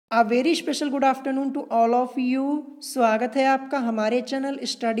A very special good afternoon to all of you. स्वागत है आपका हमारे चैनल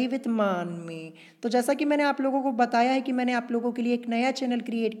स्टडी विथ मान में। तो जैसा कि मैंने आप लोगों को बताया है कि मैंने आप लोगों के लिए एक नया चैनल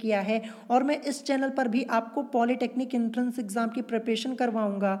क्रिएट किया है और मैं इस चैनल पर भी आपको पॉलीटेक्निक एंट्रेंस एग्जाम की प्रिपरेशन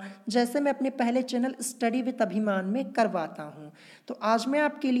करवाऊंगा, जैसे मैं अपने पहले चैनल स्टडी विथ अभिमान में करवाता हूं। तो आज मैं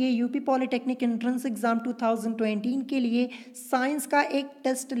आपके लिए यूपी पॉलीटेक्निक एंट्रेंस एग्जाम 2020 के लिए साइंस का एक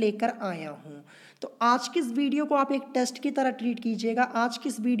टेस्ट लेकर आया हूं। तो आज की इस वीडियो को आप एक टेस्ट की तरह ट्रीट कीजिएगा। आज की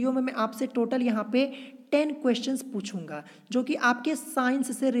इस वीडियो में मैं आपसे टोटल यहाँ पे 10 क्वेश्चंस पूछूंगा जो कि आपके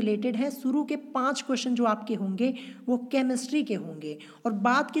साइंस से रिलेटेड है। शुरू के 5 क्वेश्चन जो आपके होंगे वो केमिस्ट्री के होंगे और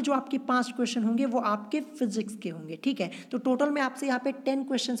बाद के जो आपके 5 क्वेश्चन होंगे वो आपके फिजिक्स के होंगे। ठीक है, तो टोटल मैं आपसे यहाँ पे 10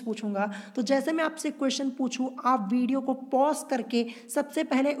 क्वेश्चंस पूछूंगा। तो जैसे मैं आपसे क्वेश्चन पूछूं, आप वीडियो को पॉज करके सबसे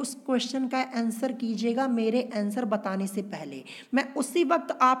पहले उस क्वेश्चन का आंसर कीजिएगा। मेरे आंसर बताने से पहले मैं उसी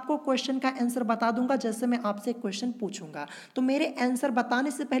वक्त आपको क्वेश्चन का आंसर बता दूंगा जैसे मैं आपसे क्वेश्चन पूछूंगा। तो मेरे आंसर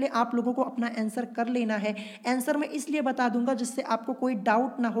बताने से पहले आप लोगों को अपना आंसर कर लेना है। आंसर मैं इसलिए बता दूंगा जिससे आपको कोई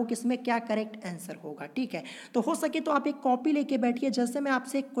डाउट ना हो कि इसमें क्या करेक्ट आंसर होगा। ठीक है, तो हो सके तो आप एक कॉपी लेके बैठिए। जैसे मैं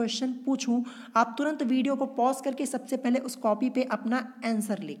आपसे एक क्वेश्चन पूछूं, आप तुरंत वीडियो को पॉज करके सबसे पहले उस कॉपी पे अपना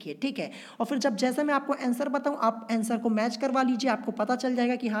आंसर लिखिए। ठीक है, और फिर जब जैसे मैं आपको आंसर बताऊं, आप आंसर को मैच करवा लीजिए। आपको पता चल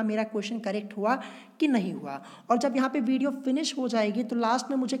जाएगा कि हाँ मेरा क्वेश्चन करेक्ट हुआ कि नहीं हुआ। और जब यहाँ पे वीडियो फिनिश हो जाएगी तो लास्ट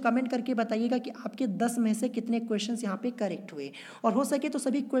में मुझे कमेंट करके बताइएगा कि आपके 10 में से कितने क्वेश्चंस यहाँ पे करेक्ट हुए। और हो सके तो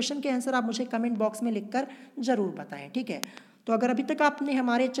सभी क्वेश्चन के आंसर आप मुझे कमेंट बॉक्स में लिखकर जरूर बताएं। ठीक है, तो अगर अभी तक आपने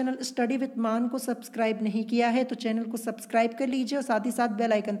हमारे चैनल स्टडी विथ मान को सब्सक्राइब नहीं किया है तो चैनल को सब्सक्राइब कर लीजिए और साथ ही साथ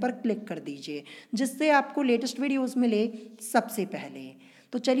बेल आइकन पर क्लिक कर दीजिए जिससे आपको लेटेस्ट वीडियोस मिले सबसे पहले।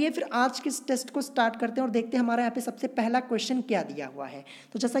 तो चलिए फिर आज के इस टेस्ट को स्टार्ट करते हैं और देखते हैं हमारे यहाँ पे सबसे पहला क्वेश्चन क्या दिया हुआ है।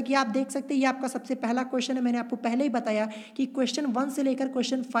 तो जैसा कि आप देख सकते हैं ये आपका सबसे पहला क्वेश्चन है। मैंने आपको पहले ही बताया कि क्वेश्चन 1 से लेकर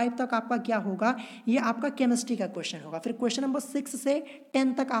क्वेश्चन 5 तक आपका क्या होगा, ये आपका केमिस्ट्री का क्वेश्चन होगा। फिर क्वेश्चन नंबर 6 से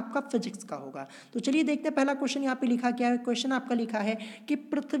 10 तक आपका फिजिक्स का होगा। तो चलिए देखते हैं पहला क्वेश्चन यहाँ पे लिखा क्या है। क्वेश्चन आपका लिखा है कि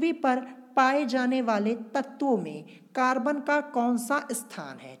पृथ्वी पर पाए जाने वाले तत्वों में कार्बन का कौन सा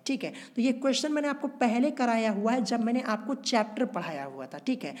स्थान है। ठीक है, तो ये क्वेश्चन मैंने आपको पहले कराया हुआ है जब मैंने आपको चैप्टर पढ़ाया हुआ था।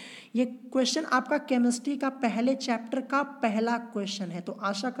 ठीक है, ये क्वेश्चन आपका केमिस्ट्री का पहले चैप्टर का पहला क्वेश्चन है। तो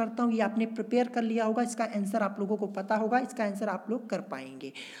आशा करता हूँ ये आपने प्रिपेयर कर लिया होगा, इसका आंसर आप लोगों को पता होगा, इसका आंसर आप लोग कर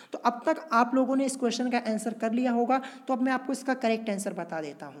पाएंगे। तो अब तक आप लोगों ने इस क्वेश्चन का आंसर कर लिया होगा, तो अब मैं आपको इसका करेक्ट आंसर बता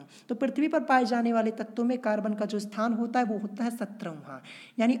देता हूँ। तो पृथ्वी पर पाए जाने वाले तत्वों में कार्बन का जो स्थान होता है वो होता है 17वां,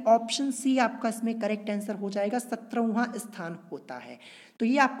 यानी ऑप्शन सी आपका इसमें करेक्ट आंसर हो जाएगा। 17वां स्थान होता है, तो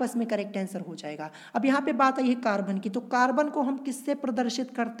ये आपका इसमें करेक्ट आंसर हो जाएगा। अब यहाँ पे बात आई है कार्बन की, तो कार्बन को हम किससे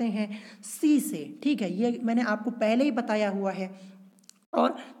प्रदर्शित करते हैं? सी से। ठीक है, ये मैंने आपको पहले ही बताया हुआ है।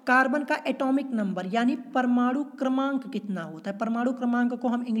 और कार्बन का एटॉमिक नंबर यानी परमाणु क्रमांक कितना होता है? परमाणु क्रमांक को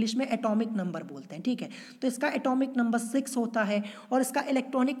हम इंग्लिश में एटॉमिक नंबर बोलते हैं। ठीक है, तो इसका एटॉमिक नंबर 6 होता है। और इसका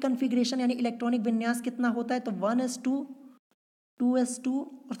इलेक्ट्रॉनिक कन्फिग्रेशन यानी इलेक्ट्रॉनिक विन्यास कितना होता है? तो 1s2 2s2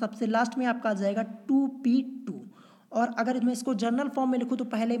 और सबसे लास्ट में आपका आ जाएगा 2p2। और अगर मैं इसको जर्नल फॉर्म में लिखूँ तो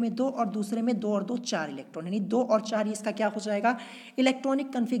पहले में 2 और दूसरे में 2 और 2 4 इलेक्ट्रॉन, यानी 2 और 4 इसका क्या हो जाएगा?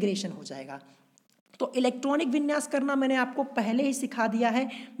 इलेक्ट्रॉनिक कन्फिग्रेशन हो जाएगा। तो इलेक्ट्रॉनिक विन्यास करना मैंने आपको पहले ही सिखा दिया है।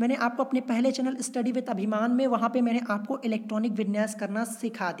 मैंने आपको अपने पहले चैनल स्टडी विद अभिमान में वहाँ पे मैंने आपको इलेक्ट्रॉनिक विन्यास करना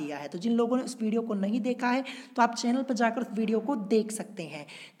सिखा दिया है। तो जिन लोगों ने उस वीडियो को नहीं देखा है तो आप चैनल पर जाकर उस वीडियो को देख सकते हैं,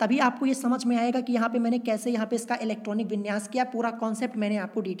 तभी आपको ये समझ में आएगा कि यहाँ पे मैंने कैसे यहाँ पे इसका इलेक्ट्रॉनिक विन्यास किया। पूरा कॉन्सेप्ट मैंने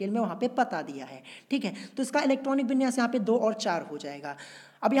आपको डिटेल में वहाँ पे बता दिया है। ठीक है, तो इसका इलेक्ट्रॉनिक विन्यास यहाँ पे 2 और 4 हो जाएगा।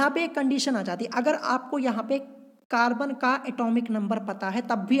 अब यहाँ पे एक कंडीशन आ जाती है, अगर आपको यहाँ पे कार्बन का एटॉमिक नंबर पता है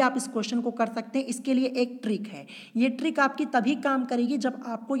तब भी आप इस क्वेश्चन को कर सकते हैं। इसके लिए एक ट्रिक है, ये ट्रिक आपकी तभी काम करेगी जब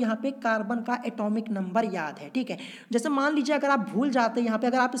आपको यहाँ पे कार्बन का एटॉमिक नंबर याद है। ठीक है, जैसे मान लीजिए अगर आप भूल जाते हैं यहाँ पे,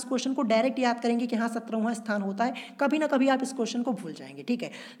 अगर आप इस क्वेश्चन को डायरेक्ट याद करेंगे कि हाँ 17वां स्थान होता है, कभी ना कभी आप इस क्वेश्चन को भूल जाएंगे। ठीक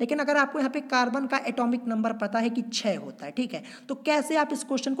है, लेकिन अगर आपको यहाँ पे कार्बन का एटॉमिक नंबर पता है कि 6 होता है, ठीक है, तो कैसे आप इस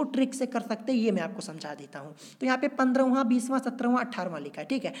क्वेश्चन को ट्रिक से कर सकते हैं ये मैं आपको समझा देता हूँ। तो यहाँ पे 15वां 20वां 17वां 18वां लिखा है।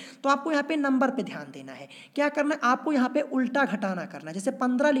 ठीक है, तो आपको यहाँ पे नंबर पे ध्यान देना है। क्या करना है आपको? यहाँ पे उल्टा घटाना करना है। जैसे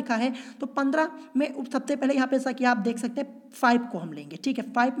 15 लिखा है तो 15 में सबसे पहले यहाँ पे जैसा कि आप देख सकते हैं 5 को हम लेंगे। ठीक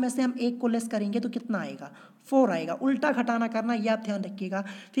है, 5 में से हम 1 को लेस करेंगे तो कितना आएगा? 4 आएगा। उल्टा घटाना करना, ये आप ध्यान रखिएगा।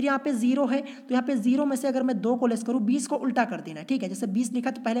 फिर यहाँ पे 0 है तो यहाँ पे 0 में से अगर मैं 2 को लेस करूँ, 20 को उल्टा कर देना है। ठीक है, जैसे 20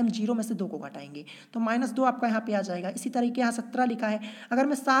 लिखा तो पहले हम 0 में से 2 को घटाएंगे तो -2 आपका यहाँ पे आ जाएगा। इसी तरीके यहाँ 17 लिखा है, अगर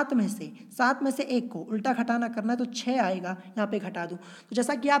मैं 7 में से 1 को उल्टा घटाना करना है तो 6 आएगा। यहाँ पे घटा दूँ तो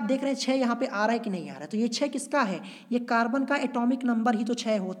जैसा कि आप देख रहे हैं 6 यहाँ पे आ रहा है कि नहीं आ रहा है? तो ये 6 किसका है? ये कार्बन का एटॉमिक नंबर ही तो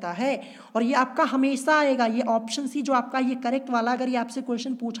 6 होता है। और ये आपका हमेशा आएगा, ये ऑप्शन सी जो आपका ये करेक्ट वाला, अगर ये आपसे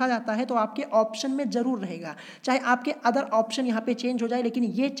क्वेश्चन पूछा जाता है तो आपके ऑप्शन में जरूर रहेगा। रहेगा, चाहे आपके अदर ऑप्शन यहाँ पे चेंज हो जाए, लेकिन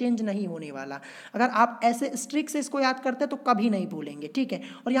ये चेंज नहीं होने वाला। अगर आप ऐसे स्ट्रिक से इसको याद करते तो कभी नहीं भूलेंगे, ठीक है।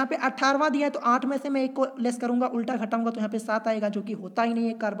 और यहाँ पे 18वां दिया है तो 8 में से मैं एक को लेस करूंगा, उल्टा घटाऊंगा तो यहाँ पे 7 आएगा, जो कि होता ही नहीं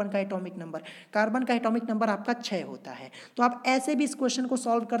है कार्बन का एटॉमिक नंबर। कार्बन का एटॉमिक नंबर आपका 6 होता है। तो आप ऐसे भी इस क्वेश्चन को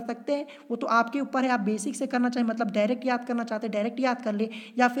सॉल्व कर सकते हैं, वो तो आपके ऊपर है, आप बेसिक से करना चाहें, मतलब डायरेक्ट याद करना चाहते हैं डायरेक्ट याद कर ले,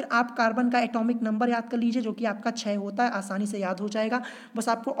 या फिर आप कार्बन का एटॉमिक नंबर याद कर लीजिए जो कि आपका 6 होता है, आसानी से याद हो जाएगा। बस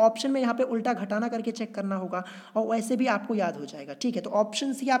आपको ऑप्शन में यहाँ पे उल्टा घटाना करके चेक करना होगा और वैसे भी आपको याद हो जाएगा, ठीक है। तो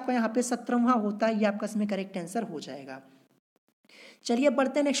ऑप्शन सी आपका यहाँ पे 17वां होता है, ये आपका इसमें करेक्ट आंसर हो जाएगा। चलिए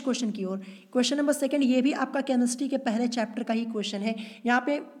बढ़ते हैं नेक्स्ट क्वेश्चन की ओर। क्वेश्चन नंबर सेकंड, ये भी आपका केमिस्ट्री के पहले चैप्टर का ही क्वेश्चन है। यहाँ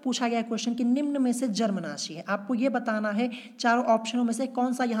पे पूछा गया क्वेश्चन कि निम्न में से जर्मनाशी है, आपको ये बताना है चारों ऑप्शनों में से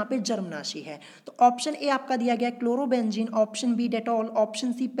कौन सा यहाँ पे जर्मनाशी है। तो ऑप्शन ए आपका दिया गया chlorobenzene, option B Dettol,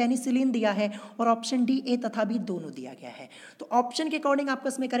 option C penicillin दिया है और ऑप्शन डी ए तथा बी दोनों दिया गया है। तो ऑप्शन के अकॉर्डिंग आपका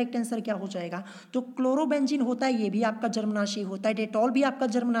इसमें करेक्ट आंसर क्या हो जाएगा। तो क्लोरोबेंजीन होता है, ये भी आपका जर्मनाशी होता है, डेटॉल भी आपका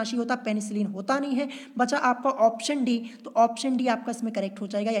जर्मनाशी होता है, पेनिसिलिन होता नहीं है। बचा आपका ऑप्शन डी, तो ऑप्शन डी आपका इसमें करेक्ट हो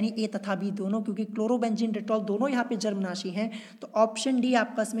जाएगा, यानी ए तथा बी दोनों, क्योंकि क्लोरोबेंजीन डेटॉल दोनों यहाँ पे जर्मनाशी हैं। तो ऑप्शन डी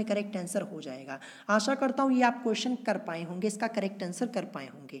आपका इसमें करेक्ट आंसर हो जाएगा। आशा करता हूँ ये आप क्वेश्चन कर पाए होंगे, इसका करेक्ट आंसर कर पाए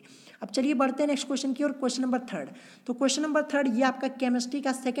होंगे। अब चलिए बढ़ते हैं नेक्स्ट क्वेश्चन की ओर। क्वेश्चन नंबर थर्ड, तो क्वेश्चन नंबर थर्ड ये आपका केमिस्ट्री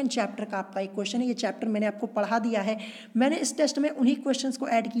का सेकंड चैप्टर का आपका एक क्वेश्चन है। ये चैप्टर मैंने आपको पढ़ा दिया है, मैंने इस टेस्ट में उन्हीं क्वेश्चंस को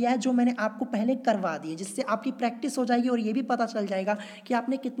ऐड किया है जो मैंने आपको पहले करवा दिए, जिससे आपकी प्रैक्टिस हो जाएगी और ये भी पता चल जाएगा कि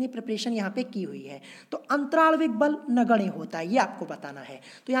आपने कितनी प्रिपरेशन यहाँ पे की हुई है। तो अंतराण्विक बल नगण्य होता है, ये आपको बताना है।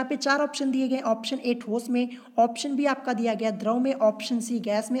 तो यहाँ पे 4 ऑप्शन दिए गए, ऑप्शन ए ठोस में, ऑप्शन बी आपका दिया गया द्रव में, ऑप्शन सी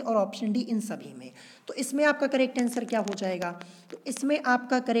गैस में और ऑप्शन डी इन सभी में। तो इसमें आपका करेक्ट आंसर क्या हो जाएगा। तो इसमें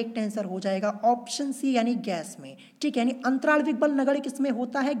आपका करेक्ट आंसर हो जाएगा ऑप्शन सी यानी गैस में, ठीक है। यानी अंतराण्विक बल नगण्य किसमें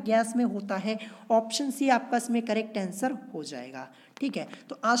होता है, गैस में होता है। ऑप्शन सी आपका इसमें करेक्ट आंसर हो जाएगा, ठीक है।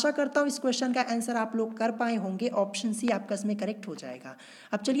 तो आशा करता हूँ इस क्वेश्चन का आंसर आप लोग कर पाए होंगे, ऑप्शन सी आपका इसमें करेक्ट हो जाएगा।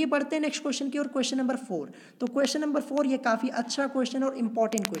 अब चलिए बढ़ते हैं नेक्स्ट क्वेश्चन की ओर। क्वेश्चन नंबर 4, तो क्वेश्चन नंबर 4 ये काफ़ी अच्छा क्वेश्चन और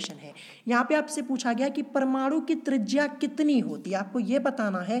इंपॉर्टेंट क्वेश्चन है। यहाँ पे आपसे पूछा गया कि परमाणु की त्रिज्या कितनी होती है, आपको ये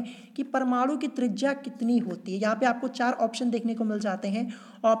बताना है कि परमाणु की त्रिज्या कितनी होती है। यहाँ पे आपको 4 ऑप्शन देखने को मिल जाते हैं।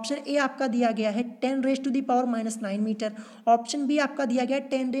 ऑप्शन ए आपका दिया गया है 10⁻⁹ मीटर, ऑप्शन बी आपका दिया गया है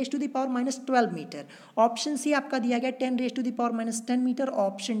 10⁻⁻12 मीटर, ऑप्शन सी आपका दिया गया 10⁻10 मीटर,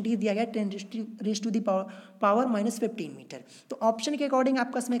 ऑप्शन डी दिया गया 10⁻15 मीटर। तो ऑप्शन के अकॉर्डिंग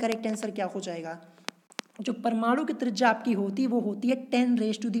आपका इसमें करेक्ट आंसर क्या हो जाएगा। जो परमाणु की त्रिज्या आपकी होती है वो होती है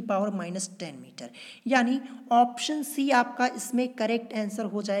 10⁻10 मीटर, यानी ऑप्शन सी आपका इसमें करेक्ट आंसर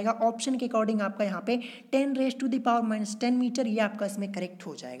हो जाएगा। ऑप्शन के अकॉर्डिंग आपका यहाँ पे 10⁻10 मीटर ये आपका इसमें करेक्ट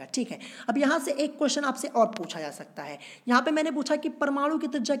हो जाएगा, ठीक है। अब यहाँ से एक क्वेश्चन आपसे और पूछा जा सकता है। यहाँ पे मैंने पूछा कि परमाणु की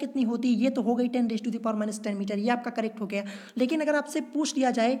त्रिज्या कितनी होती है, ये तो हो गई 10⁻10 मीटर, ये आपका करेक्ट हो गया। लेकिन अगर आपसे पूछ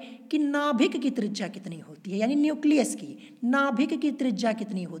लिया जाए कि नाभिक की त्रिज्या कितनी होती है, यानी न्यूक्लियस की नाभिक की त्रिज्या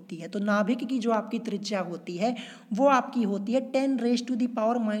कितनी होती है, तो नाभिक की जो आपकी त्रिज्या होती है वो आपकी होती है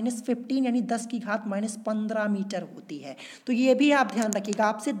 10⁻⁻15 यानी 10⁻15 मीटर होती है। तो ये भी आप ध्यान रखिएगा,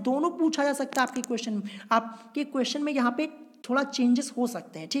 आपसे दोनों पूछा जा सकता है आपके क्वेश्चन में यहाँ पे थोड़ा चेंजेस हो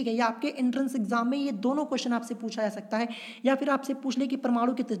सकते हैं, ठीक है। या आपके एंट्रेंस एग्जाम में ये दोनों क्वेश्चन आपसे पूछा जा सकता है, या फिर आपसे पूछ ले कि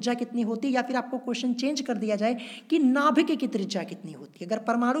परमाणु की त्रिज्या कितनी होती है, या फिर आपको क्वेश्चन चेंज कर दिया जाए कि नाभिक की त्रिज्या कितनी होती है। अगर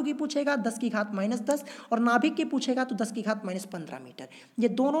परमाणु की पूछेगा 10⁻−10 और नाभिक की पूछेगा तो 10⁻−15 मीटर। ये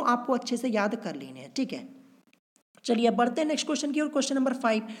दोनों आपको अच्छे से याद कर लेने हैं, ठीक है। चलिए अब बढ़ते हैं नेक्स्ट क्वेश्चन की ओर। क्वेश्चन नंबर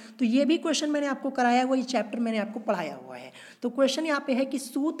 5, तो ये भी क्वेश्चन मैंने आपको कराया हुआ, ये चैप्टर मैंने आपको पढ़ाया हुआ है। तो क्वेश्चन यहाँ पे है कि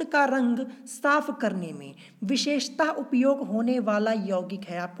सूत का रंग साफ करने में विशेषतः उपयोग होने वाला यौगिक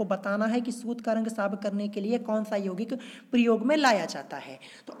है। आपको बताना है कि सूत का रंग साफ करने के लिए कौन सा यौगिक प्रयोग में लाया जाता है।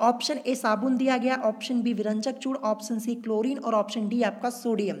 तो ऑप्शन ए साबुन दिया गया, ऑप्शन बी विरंजक चूर्ण, ऑप्शन सी क्लोरीन और ऑप्शन डी आपका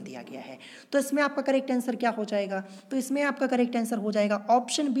सोडियम दिया गया है। तो इसमें आपका करेक्ट आंसर क्या हो जाएगा। तो इसमें आपका करेक्ट आंसर हो जाएगा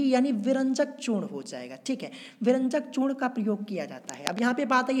ऑप्शन बी यानी विरंजक चूर्ण हो जाएगा, ठीक है। विरंजक चूर्ण का प्रयोग किया जाता है। अब यहाँ पे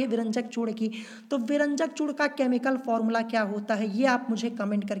बात आई है विरंजक चूर्ण की, तो विरंजक चूर्ण का केमिकल फॉर्मूला क्या होता है ये आप मुझे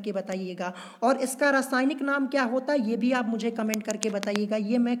कमेंट करके बताइएगा, और इसका रासायनिक नाम क्या होता है ये भी आप मुझे कमेंट करके बताइएगा।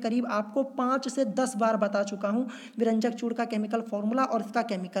 ये मैं करीब आपको 5 से 10 बार बता चुका हूँ, विरंजक चूर्ण का केमिकल फॉर्मूला और इसका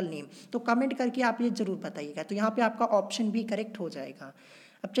केमिकल नेम। तो कमेंट करके आप ये जरूर बताइएगा। तो यहाँ पे आपका ऑप्शन भी करेक्ट हो जाएगा।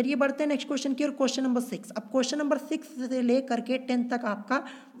 अब चलिए बढ़ते हैं नेक्स्ट क्वेश्चन की ओर। क्वेश्चन नंबर 6, अब क्वेश्चन नंबर 6 से लेकर के 10 तक आपका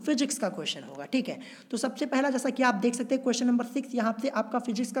फिजिक्स का क्वेश्चन होगा, ठीक है। तो सबसे पहला जैसा कि आप देख सकते हैं क्वेश्चन नंबर 6 यहाँ से आपका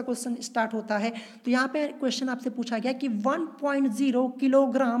फिजिक्स का क्वेश्चन स्टार्ट होता है। तो यहाँ पे क्वेश्चन आपसे पूछा गया कि 1.0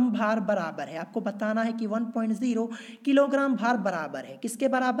 किलोग्राम भार बराबर है, आपको बताना है कि 1.0 किलोग्राम भार बराबर है, किसके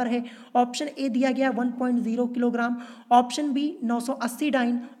बराबर है। ऑप्शन ए दिया गया 1.0 kilogram, option B 980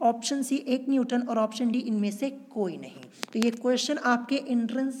 dine, option C 1 Newton और ऑप्शन डी इनमें से कोई नहीं। तो ये क्वेश्चन आपके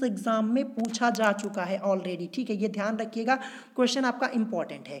एंट्रेंस एग्जाम में पूछा जा चुका है ऑलरेडी, ठीक है, ये ध्यान रखिएगा, क्वेश्चन आपका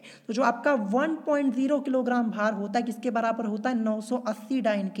इंपॉर्टेंट है। तो जो आपका 1.0 किलोग्राम भार होता है किसके बराबर होता है, 980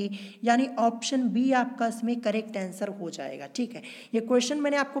 डाइन के, यानी ऑप्शन बी आपका इसमें करेक्ट आंसर हो जाएगा, ठीक है। ये क्वेश्चन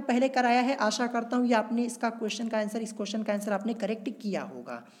मैंने आपको पहले कराया है, आशा करता हूँ ये आपने इसका क्वेश्चन का आंसर, इस क्वेश्चन का आंसर आपने करेक्ट किया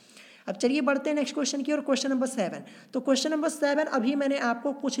होगा। अब चलिए बढ़ते हैं नेक्स्ट क्वेश्चन की ओर, क्वेश्चन नंबर 7। तो क्वेश्चन नंबर 7 अभी मैंने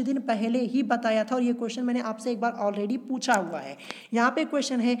आपको कुछ दिन पहले ही बताया था और ये क्वेश्चन मैंने आपसे एक बार ऑलरेडी पूछा हुआ है। यहाँ पे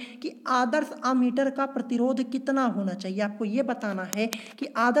क्वेश्चन है कि आदर्श अमीटर का प्रतिरोध कितना होना चाहिए, आपको ये बताना है कि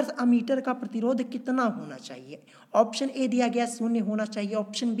आदर्श अमीटर का प्रतिरोध कितना होना चाहिए। ऑप्शन ए दिया गया 0 होना चाहिए,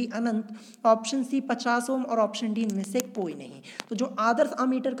 ऑप्शन बी अनंत, ऑप्शन सी 50 ओम और ऑप्शन डी इनमें से कोई नहीं। तो जो आदर्श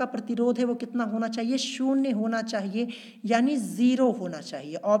अमीटर का प्रतिरोध है वो कितना होना चाहिए, 0 होना चाहिए, यानी 0 होना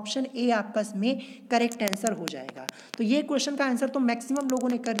चाहिए। ऑप्शन ए आपका इसमें करेक्ट आंसर हो जाएगा। तो ये क्वेश्चन का आंसर तो मैक्सिमम लोगों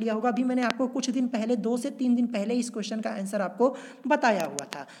ने कर लिया होगा, अभी मैंने आपको कुछ दिन पहले 2 से 3 दिन पहले इस क्वेश्चन का आंसर आपको बताया हुआ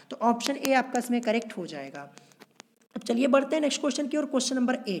था। तो ऑप्शन ए आपका इसमें करेक्ट हो जाएगा। अब चलिए बढ़ते हैं नेक्स्ट क्वेश्चन की ओर, क्वेश्चन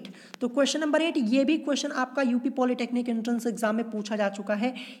नंबर 8। तो क्वेश्चन नंबर 8 ये भी क्वेश्चन आपका यूपी पॉलिटेक्निक एंट्रेंस एग्जाम में पूछा जा चुका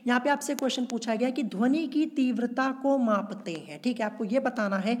है। यहाँ पे आपसे क्वेश्चन पूछा गया कि ध्वनि की तीव्रता को मापते हैं, ठीक है, आपको ये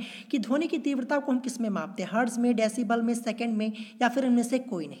बताना है कि ध्वनि की तीव्रता को हम किस में मापते हैं, हर्ट्ज में, डेसिबल में, सेकंड में, या फिर इनमें से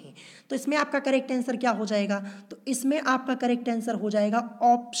कोई नहीं। तो इसमें आपका करेक्ट आंसर क्या हो जाएगा, तो इसमें आपका करेक्ट आंसर हो जाएगा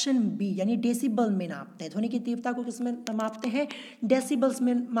ऑप्शन बी, यानी डेसिबल में नापते हैं। ध्वनि की तीव्रता को किस में मापते हैं, डेसिबल्स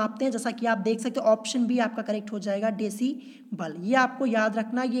में मापते हैं, जैसा कि आप देख सकते हो ऑप्शन बी आपका करेक्ट हो जाएगा, डेसिबल। ये आपको याद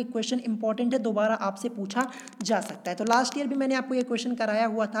रखना, ये क्वेश्चन इंपॉर्टेंट है, दोबारा आपसे पूछा जा सकता है। तो लास्ट ईयर भी मैंने आपको ये क्वेश्चन कराया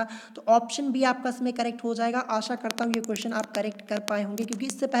हुआ था, तो ऑप्शन बी आपका इसमें करेक्ट हो जाएगा। आशा करता हूँ ये क्वेश्चन आप करेक्ट कर पाए होंगे, क्योंकि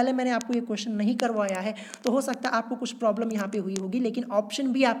इससे पहले मैंने आपको ये क्वेश्चन नहीं करवाया है, तो हो सकता है आपको कुछ प्रॉब्लम यहाँ पे हुई होगी, लेकिन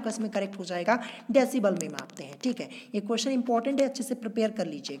ऑप्शन बी आपका इसमें करेक्ट हो जाएगा, डेसिबल में मापते हैं, ठीक है। ये क्वेश्चन इंपॉर्टेंट है, अच्छे से प्रिपेयर कर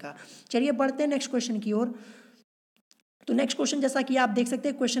लीजिएगा। चलिए बढ़ते हैं नेक्स्ट क्वेश्चन की ओर। तो नेक्स्ट क्वेश्चन जैसा कि आप देख सकते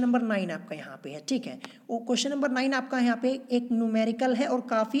हैं क्वेश्चन नंबर 9 आपका यहाँ पे है, ठीक है। वो क्वेश्चन नंबर 9 आपका यहाँ पे एक न्यूमेरिकल है और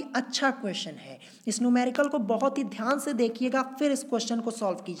काफ़ी अच्छा क्वेश्चन है। इस न्यूमेरिकल को बहुत ही ध्यान से देखिएगा, फिर इस क्वेश्चन को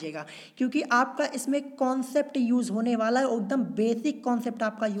सॉल्व कीजिएगा, क्योंकि आपका इसमें कॉन्सेप्ट यूज़ होने वाला है, एकदम बेसिक कॉन्सेप्ट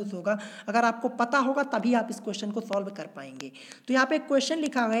आपका यूज़ होगा। अगर आपको पता होगा तभी आप इस क्वेश्चन को सॉल्व कर पाएंगे। तो यहाँ पे क्वेश्चन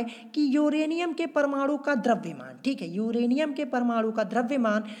लिखा हुआ है कि यूरेनियम के परमाणु का द्रव्यमान, ठीक है, यूरेनियम के परमाणु का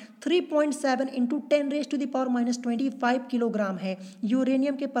द्रव्यमान 3.7 × 10⁻⁻25 किलोग्राम है।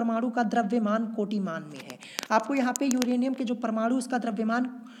 यूरेनियम के परमाणु का द्रव्यमान कोटिमान में है। आपको यहाँ पे यूरेनियम के जो परमाणु उसका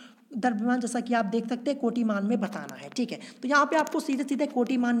द्रव्यमान जैसा कि आप देख सकते हैं कोटिमान में बताना है, ठीक है। तो यहाँ पे आपको सीधे सीधे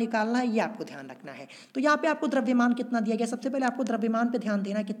कोटिमान निकालना है, ये आपको ध्यान रखना है। तो यहाँ पे आपको द्रव्यमान कितना दिया गया, सबसे पहले आपको द्रव्यमान पे ध्यान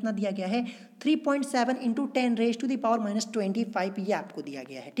देना, कितना दिया गया है, 3.7 × 10⁻⁻25, ये आपको दिया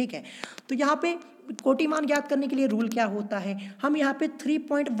गया है, ठीक है। तो यहाँ पे कोटिमान ज्ञात करने के लिए रूल क्या होता है, हम यहाँ पे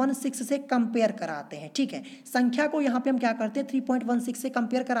 3.16 से कंपेयर कराते हैं, ठीक है। संख्या को यहाँ पे हम क्या करते हैं, 3.16 से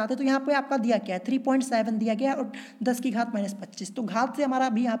कंपेयर कराते हैं। तो यहाँ पे आपका दिया क्या है, 3.7 दिया गया और 10 की घात -25। तो घात से हमारा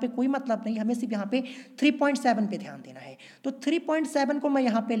अभी यहाँ पे कोई मतलब नहीं, हमें सिर्फ यहाँ पे 3.7 पे ध्यान देना है। तो 3.7 को मैं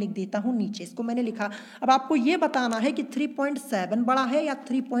यहाँ पे लिख देता हूँ नीचे, इसको मैंने लिखा। अब आपको ये बताना है कि 3.7 बड़ा है या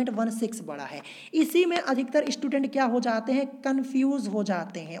 3.16 बड़ा है। इसी में अधिकतर स्टूडेंट क्या हो जाते हैं, कंफ्यूज हो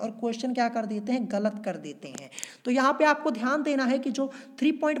जाते हैं और क्वेश्चन क्या कर देते हैं, गलत कर देते हैं। तो यहाँ पे आपको ध्यान देना है कि जो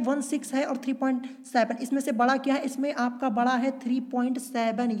 3.16 है और 3.7 इसमें से बड़ा क्या है, इसमें आपका बड़ा है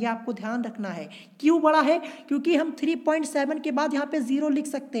 3.7, ये आपको ध्यान रखना है। क्यों बड़ा है, क्योंकि हम 3.7 के बाद यहाँ पे 0 लिख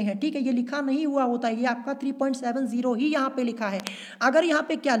सकते हैं, ठीक है। ये लिखा नहीं हुआ होता, ये आपका 3.70 ही यहाँ पे लिखा है। अगर यहाँ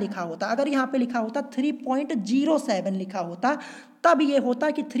पे क्या लिखा होता, अगर यहाँ पे लिखा होता 3.07 लिखा होता, तब ये होता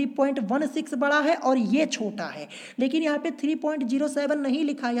कि 3.16 बड़ा है और ये छोटा है। लेकिन यहाँ पे 3.07 नहीं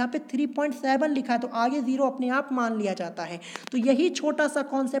लिखा है, यहाँ पे 3.7 लिखा है, तो आगे 0 अपने आप मान लिया जाता है। तो यही छोटा सा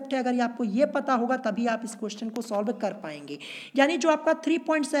कॉन्सेप्ट है, अगर ये आपको ये पता होगा तभी आप इस क्वेश्चन को सॉल्व कर पाएंगे। यानी जो आपका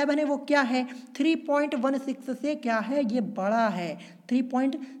 3.7 है वो क्या है, 3.16 से क्या है, ये बड़ा है।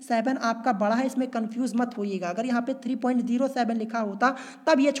 3.7 आपका बड़ा है, इसमें कंफ्यूज मत होइएगा। अगर यहाँ पे 3.07 लिखा होता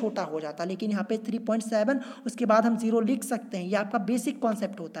तब ये छोटा हो जाता, लेकिन यहाँ पे 3.7 उसके बाद हम 0 लिख सकते हैं, ये आपका बेसिक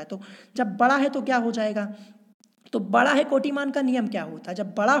कॉन्सेप्ट होता है। तो जब बड़ा है तो क्या हो जाएगा, तो बड़ा है, कोटिमान का नियम क्या होता है,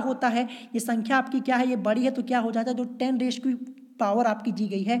 जब बड़ा होता है, ये संख्या आपकी क्या है, ये बड़ी है, तो क्या हो जाता है, जो 10⁻⁻ पावर आपकी दी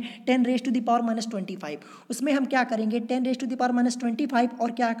गई है 10⁻⁻25। उसमें हम क्या करेंगे 10⁻⁻25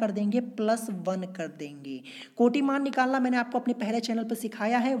 और क्या कर देंगे +1 कर देंगे। कोटि मान निकालना मैंने आपको अपने पहले चैनल पर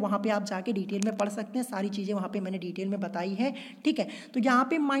सिखाया है, वहाँ पे आप जाके डिटेल में पढ़ सकते हैं, सारी चीज़ें वहाँ पे मैंने डिटेल में बताई है। ठीक है, तो यहाँ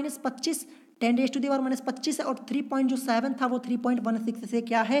पे -25 10⁻⁻25 है और 3.7 था वो 3.16 से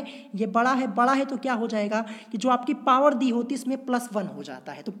क्या है ये बड़ा है तो क्या हो जाएगा कि जो आपकी पावर दी होती है इसमें +1 हो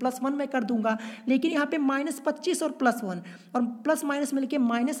जाता है, तो +1 मैं कर दूंगा। लेकिन यहाँ पे -25 और +1 और प्लस माइनस मिलके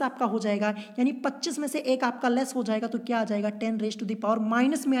माइनस आपका हो जाएगा, यानी 25 में से एक आपका लेस हो जाएगा, तो क्या आ जाएगा 10⁻⁻,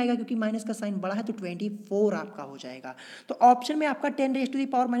 माइनस में आएगा क्योंकि माइनस का साइन बड़ा है तो 24 आपका हो जाएगा। तो ऑप्शन में आपका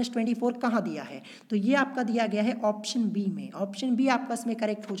 10⁻⁻24 कहाँ दिया है, तो ये आपका दिया गया है ऑप्शन बी में। ऑप्शन बी आपका इसमें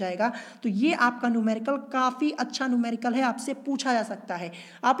करेक्ट हो जाएगा। तो ये आपका न्यूमेरिकल काफी अच्छा न्यूमेरिकल है, आपसे पूछा जा सकता है।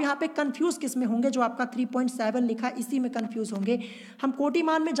 आप यहाँ पे कंफ्यूज किस में होंगे, जो आपका 3.7 लिखा है इसी में कंफ्यूज होंगे। हम कोटि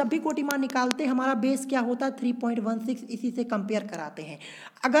मान में जब भी कोटि मान निकालते हैं हमारा बेस क्या होता है 3.16, इसी से कंपेयर कराते हैं।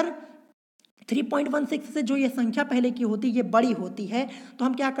 अगर 3.16 से जो ये संख्या पहले की होती है ये बड़ी होती है तो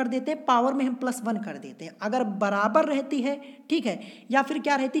हम क्या कर देते हैं पावर में हम +1 कर देते हैं। अगर बराबर रहती है, ठीक है, या फिर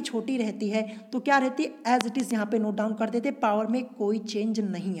क्या रहती छोटी रहती है तो क्या रहती एज इट इज़ यहाँ पे नोट डाउन कर देते हैं, पावर में कोई चेंज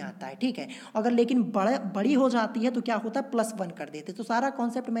नहीं आता है। ठीक है, अगर लेकिन बड़ी हो जाती है तो क्या होता है +1 कर देते हैं। तो सारा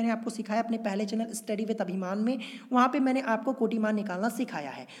कॉन्सेप्ट मैंने आपको सिखाया अपने पहले चैनल स्टडी विद अभिमान में, वहाँ पर मैंने आपको कोटि मान निकालना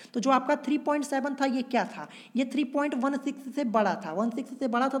सिखाया है। तो जो आपका 3.7 था ये क्या था, ये 3.16 से बड़ा था, 16 से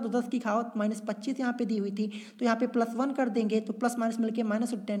बड़ा था तो 10 की खावत -25 यहाँ पे दी हुई थी, तो यहाँ पे +1 कर देंगे तो प्लस माइनस मिलके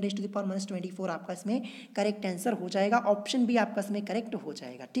माइनस और 10⁻⁻24 आपका इसमें करेक्ट आंसर हो जाएगा। ऑप्शन बी आपका इसमें करेक्ट हो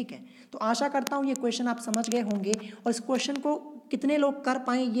जाएगा। ठीक है, तो आशा करता हूँ ये क्वेश्चन आप समझ गए होंगे और इस क्वेश्चन को कितने लोग कर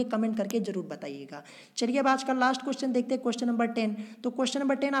पाए ये कमेंट करके जरूर बताइएगा। चलिए अब आज का लास्ट क्वेश्चन देखते हैं, क्वेश्चन नंबर 10। तो क्वेश्चन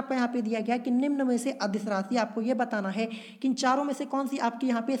नंबर 10 आपका यहाँ पे दिया गया कि निम्न में से अदिश राशि, आपको ये बताना है कि इन चारों में से कौन सी आपकी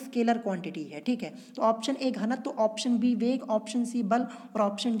यहाँ पे स्केलर क्वांटिटी है। ठीक है, तो ऑप्शन ए घनत्व, तो ऑप्शन बी वेग, ऑप्शन सी बल और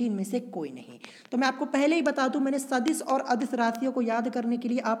ऑप्शन डी इनमें से कोई नहीं। तो मैं आपको पहले ही बता दूं मैंने सदिश और अदिश राशियों को याद करने के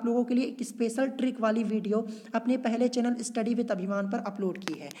लिए आप लोगों के लिए एक स्पेशल ट्रिक वाली वीडियो अपने पहले चैनल स्टडी विद अभिमान पर अपलोड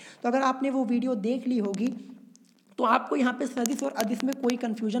की है। तो अगर आपने वो वीडियो देख ली होगी तो आपको यहाँ पे सदिश और अदिश में कोई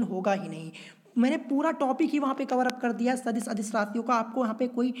कन्फ्यूजन होगा ही नहीं। मैंने पूरा टॉपिक ही वहाँ पे कवर अप कर दिया सदिश अदिश राशियों का, आपको यहाँ पे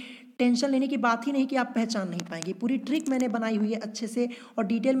कोई टेंशन लेने की बात ही नहीं कि आप पहचान नहीं पाएंगे। पूरी ट्रिक मैंने बनाई हुई है अच्छे से और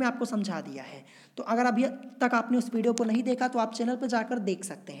डिटेल में आपको समझा दिया है। तो अगर अभी तक आपने उस वीडियो को नहीं देखा तो आप चैनल पर जाकर देख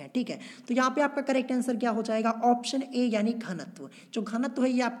सकते हैं। ठीक है, तो यहाँ पे आपका करेक्ट आंसर क्या हो जाएगा ऑप्शन ए यानी घनत्व। जो घनत्व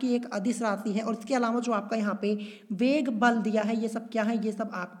है ये आपकी एक अदिश राशि है और इसके अलावा जो आपका यहाँ पे वेग बल दिया है ये सब क्या है, ये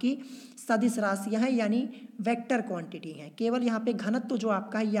सब आपकी सदिश राशियाँ हैं यानी वेक्टर क्वांटिटी हैं। केवल यहाँ पे घनत्व जो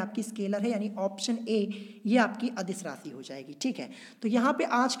आपका है ये आपकी स्केलर है यानी ऑप्शन ए ये आपकी अदिश राशि हो जाएगी। ठीक है, तो यहाँ पे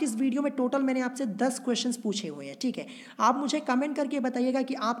आज की इस वीडियो में टोटल मैंने आपसे 10 क्वेश्चंस पूछे हुए हैं। ठीक है, आप मुझे कमेंट करके बताइएगा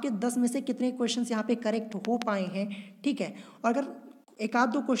कि आपके 10 में से कितने क्वेश्चंस यहाँ पे करेक्ट हो पाए हैं। ठीक है, और अगर एक आध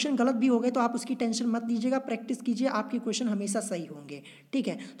दो क्वेश्चन गलत भी हो गए तो आप उसकी टेंशन मत लीजिएगा, प्रैक्टिस कीजिए, आपके क्वेश्चन हमेशा सही होंगे। ठीक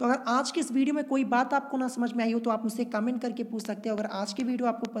है, तो अगर आज की इस वीडियो में कोई बात आपको ना समझ में आई हो तो आप मुझसे कमेंट करके पूछ सकते हो। अगर आज की वीडियो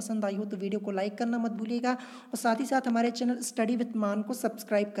आपको पसंद आई हो तो वीडियो को लाइक करना मत भूलिएगा और साथ ही साथ हमारे चैनल स्टडी विद मान को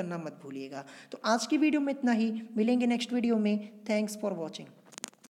सब्सक्राइब करना मत भूलिएगा। तो आज की वीडियो में इतना ही, मिलेंगे नेक्स्ट वीडियो में। Thanks for watching.